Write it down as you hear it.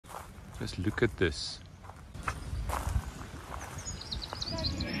Just look at this.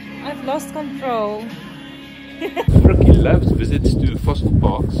 I've lost control. Frikkie loves visits to fossil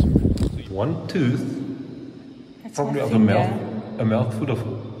parks. One tooth, That's probably my of finger. a mouthful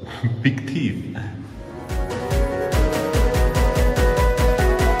of big teeth.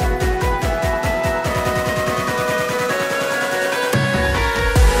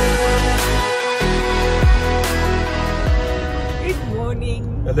 Good morning.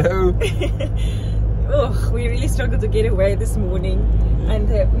 Hello. Oh, we really struggled to get away this morning, and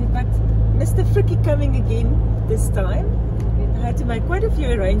we've got Mr. Frikkie coming again this time. We had to make quite a few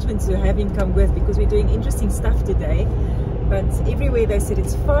arrangements to have him come with because we're doing interesting stuff today. But everywhere they said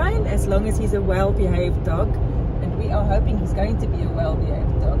it's fine as long as he's a well-behaved dog, and we are hoping he's going to be a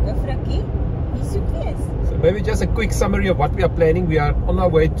well-behaved dog. Go, Frikkie. Yes. So maybe just a quick summary of what we are planning. We are on our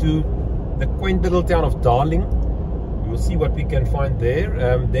way to the quaint little town of Darling. We'll see what we can find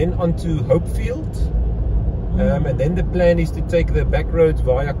there. Then on to Hopefield. And then the plan is to take the back roads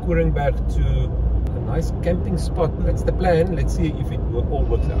via Koringberg to a nice camping spot. That's the plan. Let's see if it all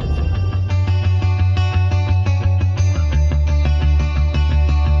works out.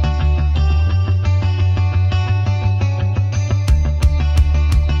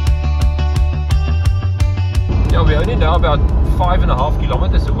 Yeah, we're only now about 5.5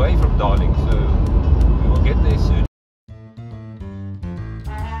 kilometers away from Darling, so we will get there soon.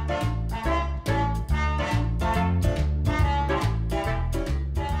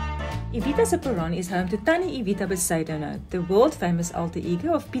 Evita se Perron is home to Tannie Evita Bezuidenhout, the world-famous alter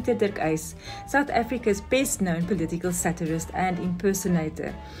ego of Pieter Dirk Uys, South Africa's best-known political satirist and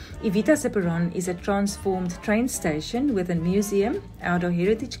impersonator. Evita se Perron is a transformed train station with a museum, outdoor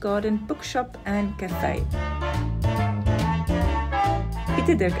heritage garden, bookshop and cafe.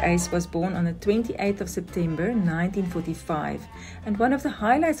 Pieter Dirk Uys was born on the 28th of September 1945, and one of the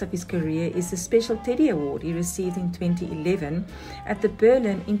highlights of his career is the Special Teddy Award he received in 2011 at the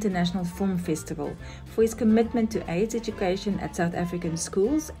Berlin International Film Festival for his commitment to AIDS education at South African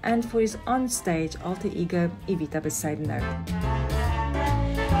schools and for his on-stage alter ego Evita Bezuidenhout.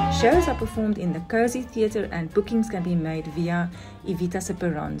 Shows are performed in the Cozy Theatre and bookings can be made via Evita se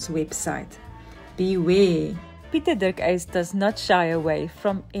Perron's website. Beware! Pieter Dirk Uys does not shy away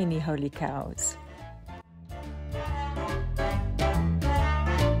from any holy cows.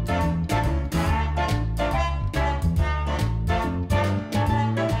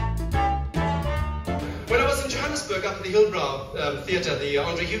 When I was in Johannesburg up at the Hillbrow Theatre, the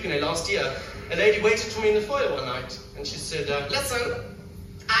Andre Huguenet last year, a lady waited for me in the foyer one night, and she said, listen,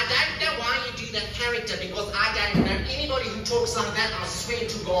 I don't know why you do that character, because I don't know anybody who talks like that, I swear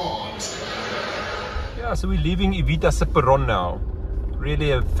to God. Yeah, so we're leaving Evita se Perron now. Really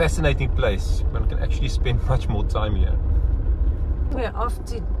a fascinating place. One can actually spend much more time here. We're off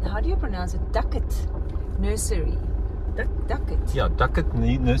to, how do you pronounce it? Ducket Nursery. Ducket. Yeah, Ducket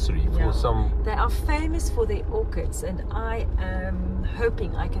Nursery for Yeah. some. They are famous for their orchids, and I am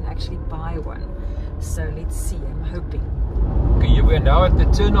hoping I can actually buy one. So let's see, I'm hoping. Okay, yeah, we are now at the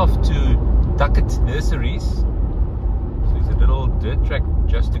turn off to Ducket Nurseries. So there's a little dirt track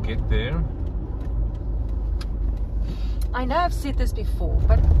just to get there. I know I've said this before,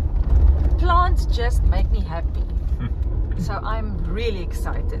 but plants just make me happy. So I'm really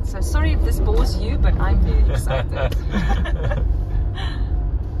excited. So sorry if this bores you, but I'm really excited.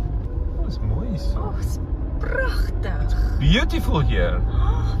 Oh, it's moist. Oh, it's prachtig. Beautiful here.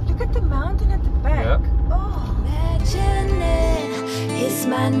 Oh, look at the mountain at the back. Yeah. Oh. Imagining he's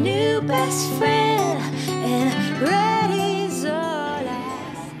my new best friend, and ready's all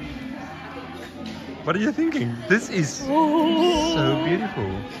I see. What are you thinking? This is so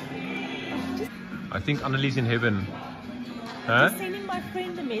beautiful. I think Annelie's in heaven. Huh? Just sending my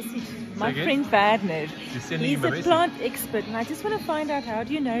friend a message. My again? friend Werner. You're sending He's him a a message? plant expert, and I just want to find out, how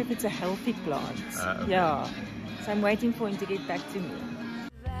do you know if it's a healthy plant? Okay. Yeah. So I'm waiting for him to get back to me.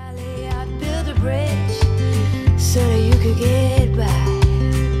 Valley, I'd build a bridge so that you could get by.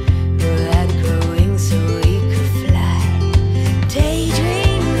 Roll that growing so we could fly.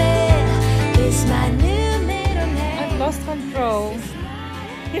 Daydreaming is my new middle name. I've lost control.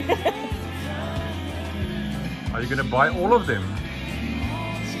 Are you going to buy all of them?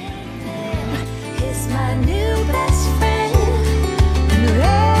 It's my new best friend.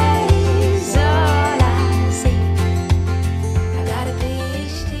 Raise all I see. I got a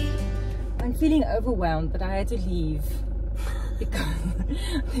PhD. I'm feeling overwhelmed, but I had to leave because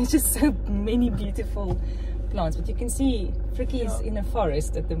there's just so many beautiful plants. But you can see Frikkie is in a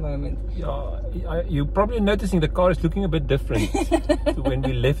forest at the moment. Yeah, you're probably noticing the car is looking a bit different to when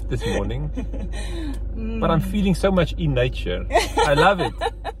we left this morning. But I'm feeling so much in nature. I love it.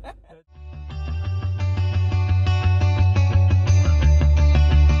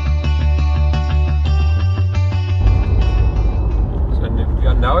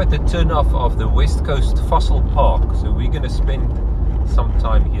 now at the turnoff of the West Coast Fossil Park, so we're going to spend some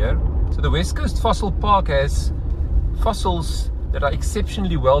time here. So the West Coast Fossil Park has fossils that are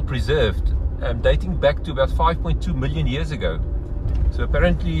exceptionally well preserved, dating back to about 5.2 million years ago. So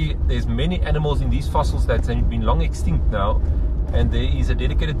apparently there's many animals in these fossils that have been long extinct now, and there is a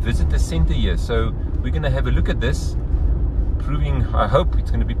dedicated visitor center here. So we're going to have a look at this, proving, I hope it's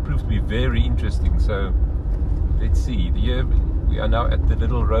going to be proved to be very interesting. So let's see. Here we are now at the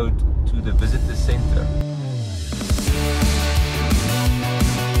little road to the visitor center.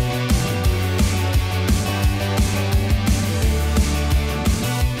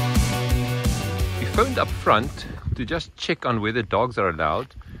 We phoned up front to just check on whether dogs are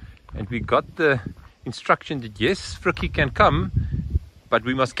allowed, and we got the instruction that yes, Frikkie can come, but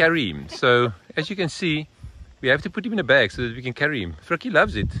we must carry him. So as you can see, we have to put him in a bag so that we can carry him. Frikkie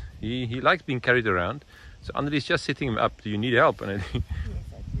loves it. He likes being carried around. So Annelie's just setting him up. Do you need help, Annelie? Yes,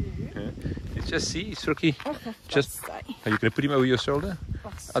 I do. Yeah. Let's just see. Is Frikkie just... Are Are you going to put him over your shoulder?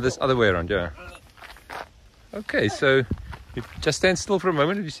 This other way around, yeah. Okay, so you just stand still for a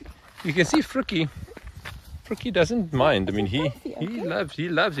moment. You can see Frikkie. Frikkie doesn't mind. I mean, he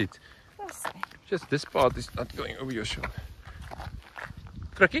loves it. Just this part is not going over your shoulder.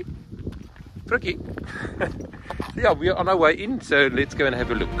 Frikkie? Frikkie? Yeah, we are on our way in, so let's go and have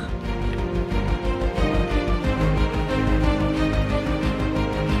a look.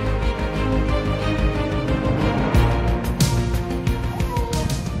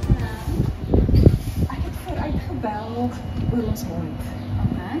 Ons hond.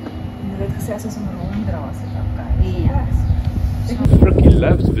 Okay. En hulle het gesê as ons hom ronddra, is dit okay. Yes. Frikkie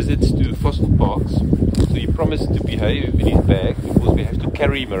loves visits to fossil parks, so he promised to behave in his bag because we have to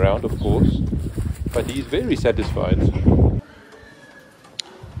carry him around, of course. But he's very satisfied.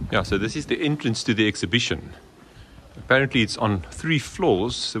 Yeah, so this is the entrance to the exhibition. Apparently it's on 3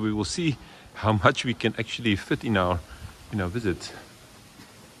 floors, so we will see how much we can actually fit in our visit.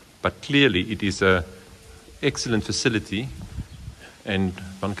 But clearly it is a excellent facility, and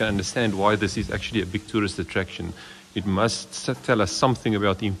one can understand why this is actually a big tourist attraction. It must tell us something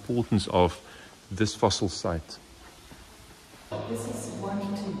about the importance of this fossil site. This is one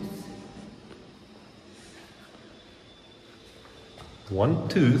tooth. One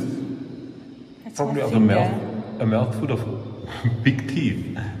tooth? That's Probably of a mouthful of big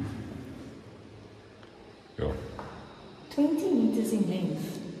teeth. Yeah. 20 meters in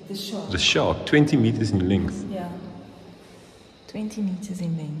length. The shark, 20 meters in length. Yeah. 20 meters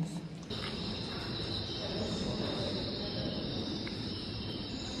in length.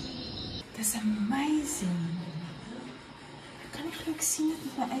 That's amazing. Kan ek gelyk sien dit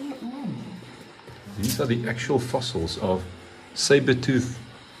met my eie oë? These are the actual fossils of saber-tooth.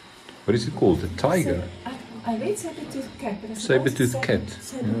 What is it called? A tiger? I read saber-tooth cat, but it's saber-tooth cat.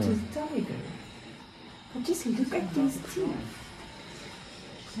 Saber-tooth tiger. But just look at these teeth.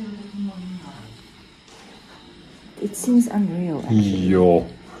 It seems unreal, actually. Yeah.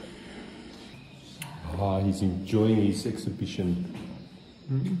 Ah, he's enjoying his exhibition.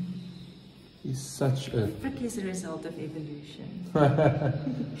 He's such a... Frikkie is a result of evolution. Yeah,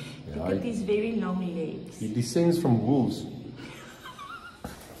 Look at these very long legs. he descends from wolves.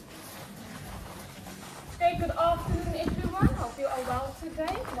 Okay, good afternoon everyone. Hope you are well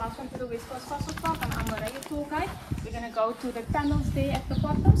today. Welcome to the West Coast Fossil Park. I'm Amara, your tour guide. We're going to go to the tunnels there at the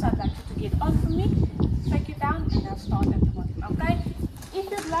bottom, so I'd like you to get on for me. Take you down and I'll start at the bottom, okay? If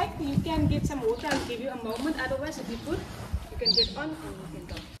you'd like, you can get some water. I'll give you a moment. Otherwise, if you could, you can get on and you can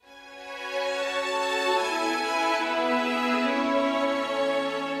go.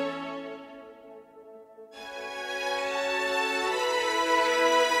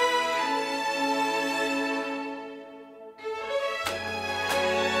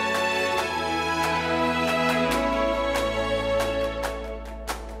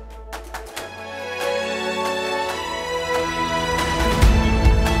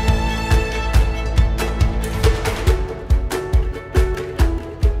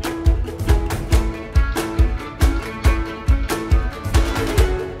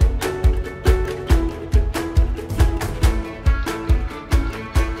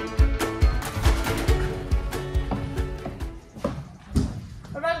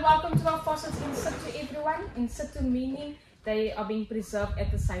 In situ meaning they are being preserved at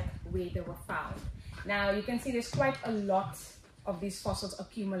the site where they were found. Now you can see there's quite a lot of these fossils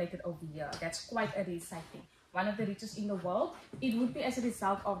accumulated over here. That's quite a rare sighting. One of the richest in the world. It would be as a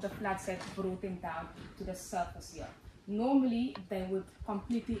result of the floods that brought them down to the surface here. Normally they would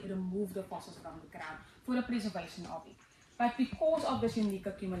completely remove the fossils from the ground for the preservation of it. But because of this unique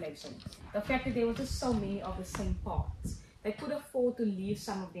accumulation, the fact that there were just so many of the same parts, they could afford to leave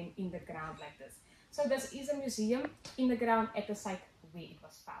some of them in the ground like this. So this is a museum in the ground at the site where it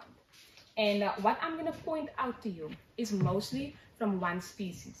was found. And what I'm going to point out to you is mostly from one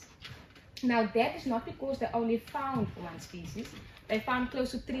species. Now that is not because they only found one species. They found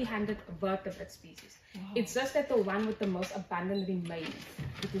close to 300 vertebrate species. Wow. It's just that the one with the most abundant remains,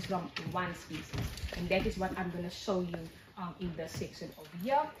 it is from one species. And that is what I'm going to show you in this section over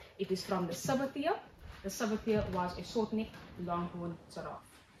here. It is from the saber-deer. The saber-deer was a short-necked, longhorned giraffe.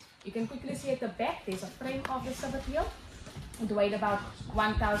 You can quickly see at the back, there's a frame of the saber-deer. It weighed about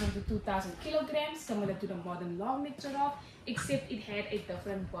 1,000 to 2,000 kilograms, similar to the modern long-necked giraffe, except it had a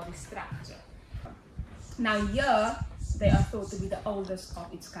different body structure. Now here, they are thought to be the oldest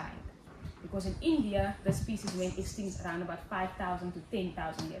of its kind, because in India, the species went extinct around about 5,000 to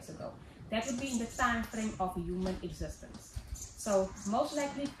 10,000 years ago. That would be in the time frame of human existence. So most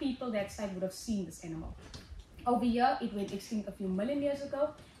likely people that side would have seen this animal. Over here, it went extinct a few million years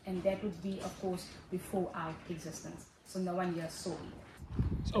ago, and that would be, of course, before our existence. So no one here saw it.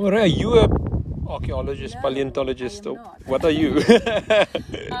 So Maria, are you a archaeologist, No, paleontologist, I am or not. what are you?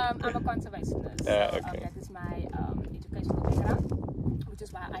 I'm a conservationist. Okay. That is my educational background, which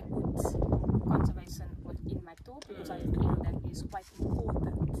is why I put conservation within my talk, because I feel that is quite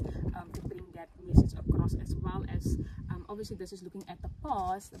important to bring that message across, as well as obviously this is looking at the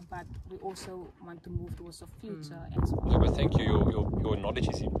past, but we also want to move towards the future as well. Yeah, but thank you. Your knowledge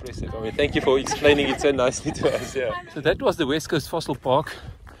is impressive. I mean, thank you for explaining it so nicely to us. Yeah. So that was the West Coast Fossil Park.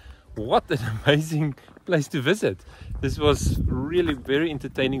 What an amazing place to visit. This was really very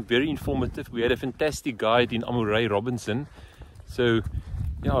entertaining, very informative. We had a fantastic guide in Amurai Robinson. So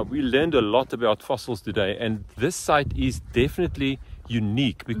yeah, we learned a lot about fossils today, and this site is definitely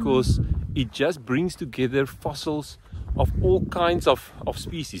unique because it just brings together fossils of all kinds of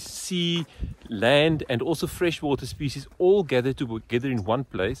species, sea, land, and also freshwater species, all gathered together in one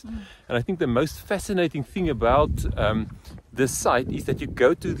place. And I think the most fascinating thing about this site is that you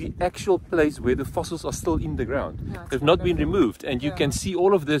go to the actual place where the fossils are still in the ground. Yeah, They've not been removed, and you can see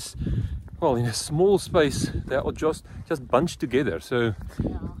all of this, well, in a small space. They are just bunched together. So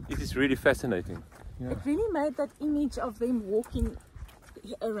it is really fascinating. It really made that image of them walking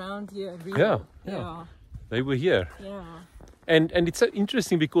around here real. Yeah. They were here. Yeah. And it's so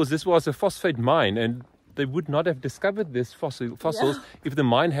interesting because this was a phosphate mine, and they would not have discovered this fossils if the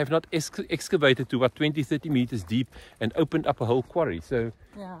mine have not excavated to about 20-30 meters deep and opened up a whole quarry. So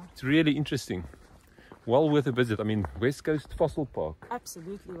it's really interesting. Well worth a visit. I mean, West Coast Fossil Park.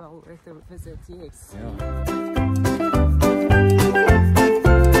 Absolutely well worth a visit, yes.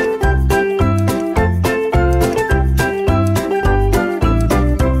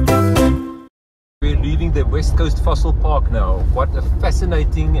 We're leaving the West Coast Fossil Park now. What a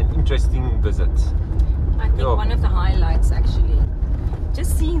fascinating and interesting visit. I think one of the highlights, actually,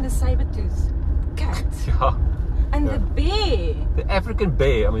 just seeing the saber-tooth cat and the bear. The African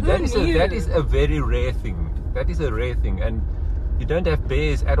bear. I mean, that is a very rare thing. That is a rare thing, and you don't have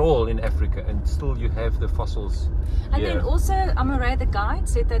bears at all in Africa, and still you have the fossils. And then also, Amurai, the guide,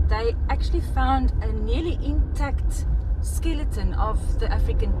 said that they actually found a nearly intact skeleton of the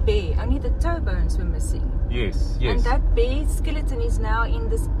African bear. Only the toe bones were missing. Yes. And that bear skeleton is now in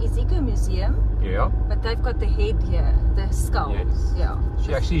this Ezekiel Museum. Yeah. But they've got the head here, the skull. Yes. Yeah.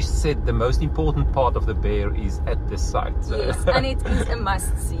 She actually said the most important part of the bear is at this site. So. Yes, and it is a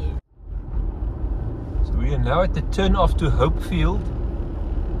must-see. So we are now at the turn off to Hopefield.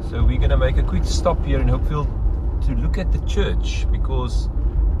 So we're going to make a quick stop here in Hopefield to look at the church, because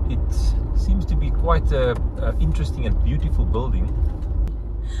it seems to be quite a interesting and beautiful building.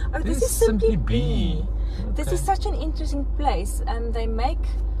 Oh, this is Simply Be. This is such an interesting place. They make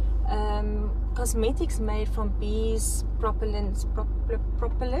cosmetics made from bees, propolis.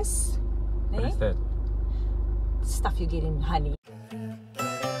 What is that? Stuff you get in honey.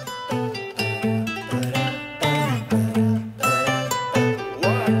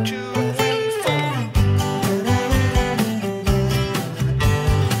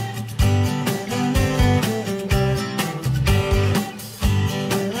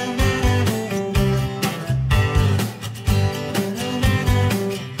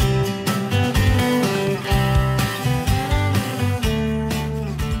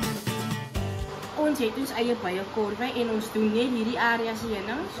 Baie korwe en ons doen net hierdie areas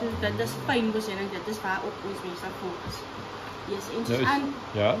heuning, so dit is fynbesending, dit is waar op ons mense fokus. Yes, en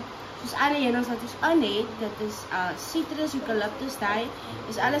soos alle heunings wat ons aan het, dit is citrus, eucalyptus, daai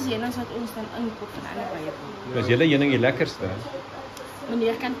is alles heunings wat ons dan inkoop van alle baie. Is julle heuning die lekkerste?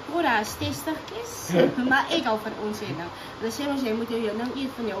 meneer kan porra as testigkies, maar ek hou van ons heuning. Hulle sê ons jy moet jou heuning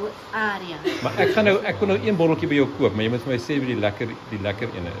eet van jou area. Maar ek kon nou een botteltjie by jou koop, maar jy moet vir my sê wie die lekker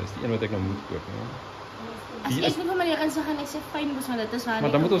ene is, die een wat ek nou moet koop, ja. As ek nie vir meneer insig en ek sê fynbos, want dit is waar.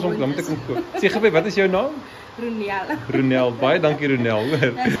 Maar dan moet ons hom koop. Sê gou wat is jou naam? Ronel. Ronel, baie dankie Ronel.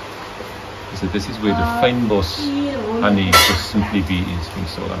 So this is where the fynbos honey for Simply Bee is being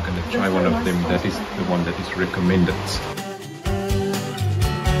sold. I'm going to try one of them. That is the one that is recommended.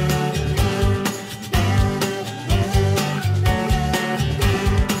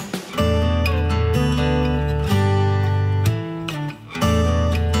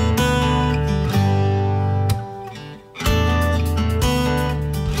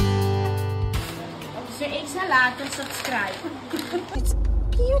 So ek sal later subscribe. It's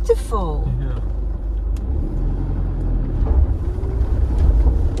beautiful. Yeah.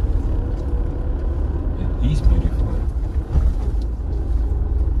 It is beautiful.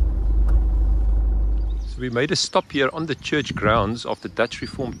 So we made a stop here on the church grounds of the Dutch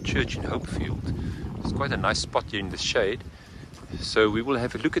Reformed Church in Hopefield. It's quite a nice spot here in the shade. So we will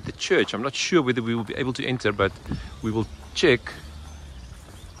have a look at the church. I'm not sure whether we will be able to enter, but we will check.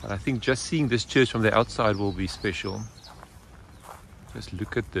 But I think just seeing this church from the outside will be special. Just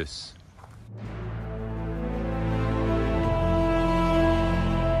look at this.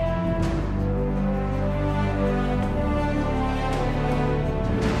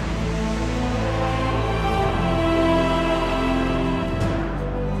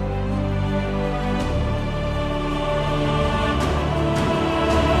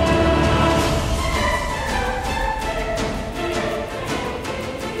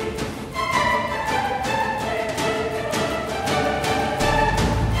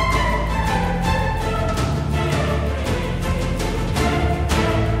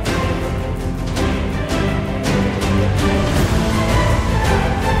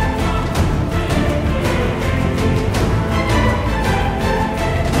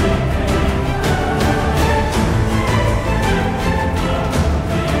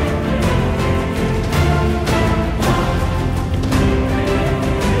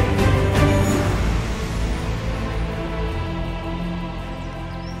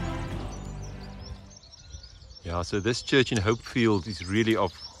 Yeah, so this church in Hopefield is really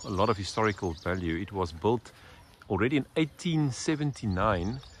of a lot of historical value. It was built already in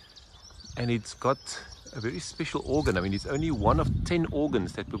 1879 and it's got a very special organ. I mean, it's only one of 10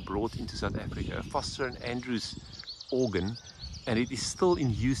 organs that were brought into South Africa, a Foster and Andrews organ, and it is still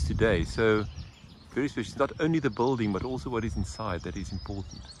in use today. So very special. It's not only the building but also what is inside that is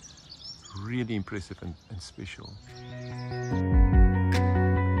important. Really impressive and special.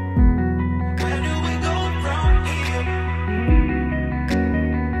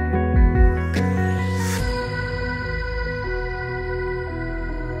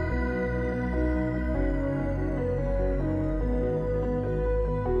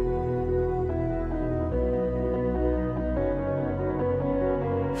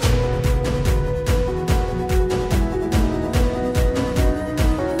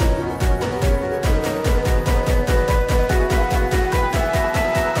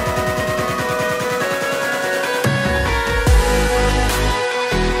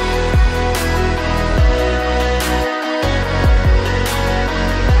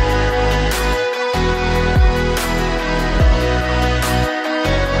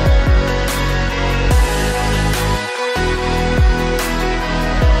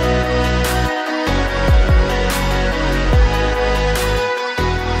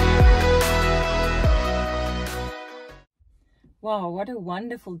 Wow, what a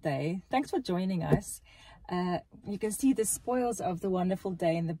wonderful day. Thanks for joining us. You can see the spoils of the wonderful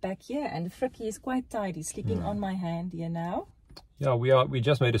day in the back here, and Frikkie is quite tired. He's sleeping on my hand here now. Yeah, we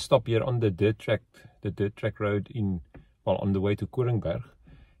just made a stop here on the dirt track road on the way to Koringberg.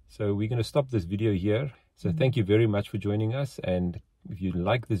 So we're going to stop this video here. So thank you very much for joining us, and if you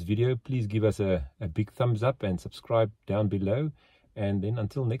like this video, please give us a big thumbs up and subscribe down below, and then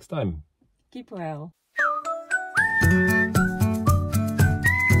until next time, Keep well.